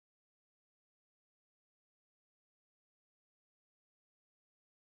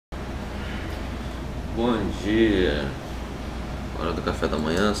Bom dia! Hora do café da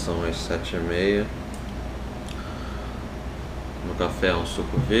manhã, são as 7h30. No café é um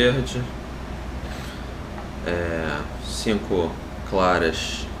suco verde, 5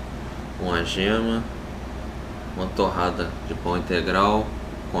 claras, uma gema, uma torrada de pão integral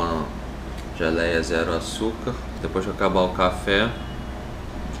com a geleia zero açúcar. Depois que acabar o café,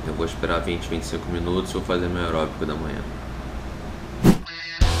 eu vou esperar 20-25 minutos e vou fazer meu aeróbico da manhã.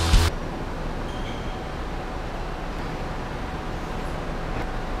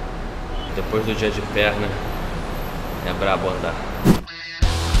 Depois do dia de perna, é brabo andar.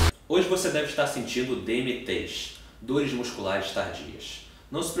 Hoje você deve estar sentindo DMTs, dores musculares tardias.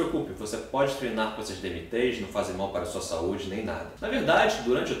 Não se preocupe, você pode treinar com essas DMTs, não fazem mal para a sua saúde nem nada. Na verdade,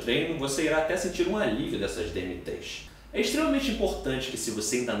 durante o treino, você irá até sentir um alívio dessas DMTs. É extremamente importante que, se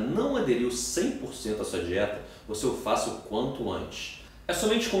você ainda não aderiu 100% à sua dieta, você o faça o quanto antes. É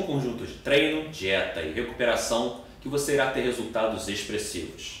somente com o conjunto de treino, dieta e recuperação que você irá ter resultados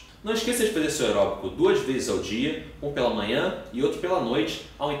expressivos. Não esqueça de fazer seu aeróbico 2 vezes ao dia, um pela manhã e outro pela noite,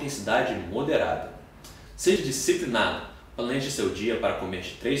 a uma intensidade moderada. Seja disciplinado, planeje seu dia para comer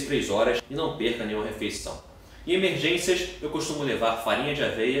de 3 em 3 horas e não perca nenhuma refeição. Em emergências, eu costumo levar farinha de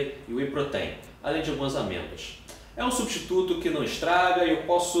aveia e whey protein, além de algumas amêndoas. É um substituto que não estraga e eu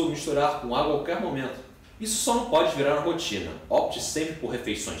posso misturar com água a qualquer momento. Isso só não pode virar uma rotina. Opte sempre por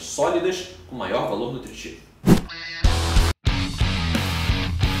refeições sólidas com maior valor nutritivo.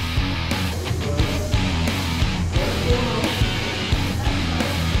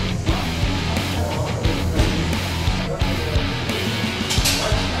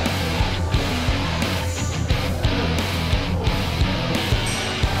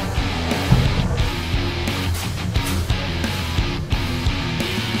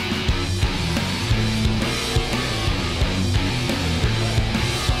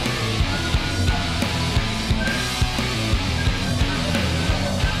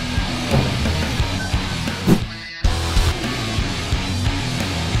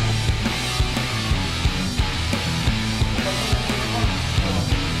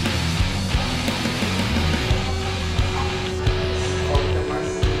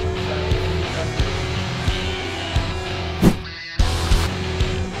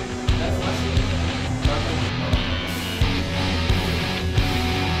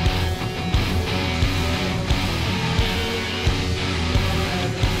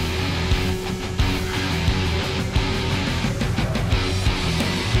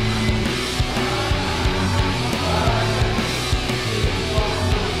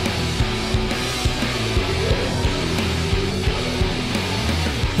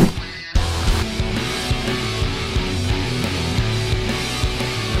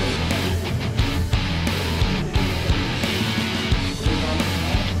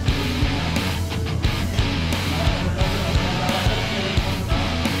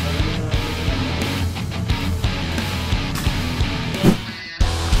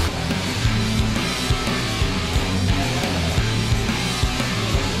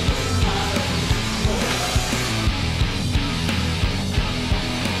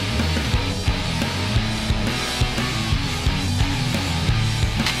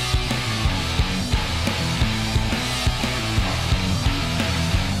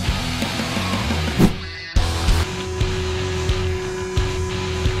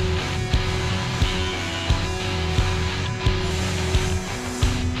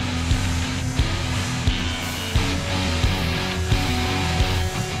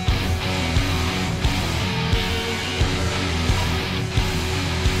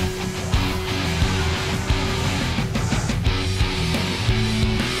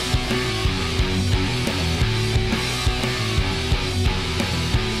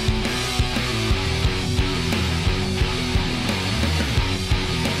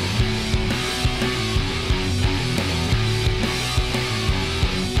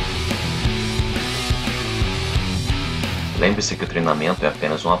 Lembre-se que o treinamento é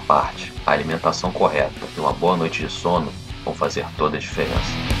apenas uma parte. A alimentação correta e uma boa noite de sono vão fazer toda a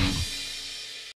diferença.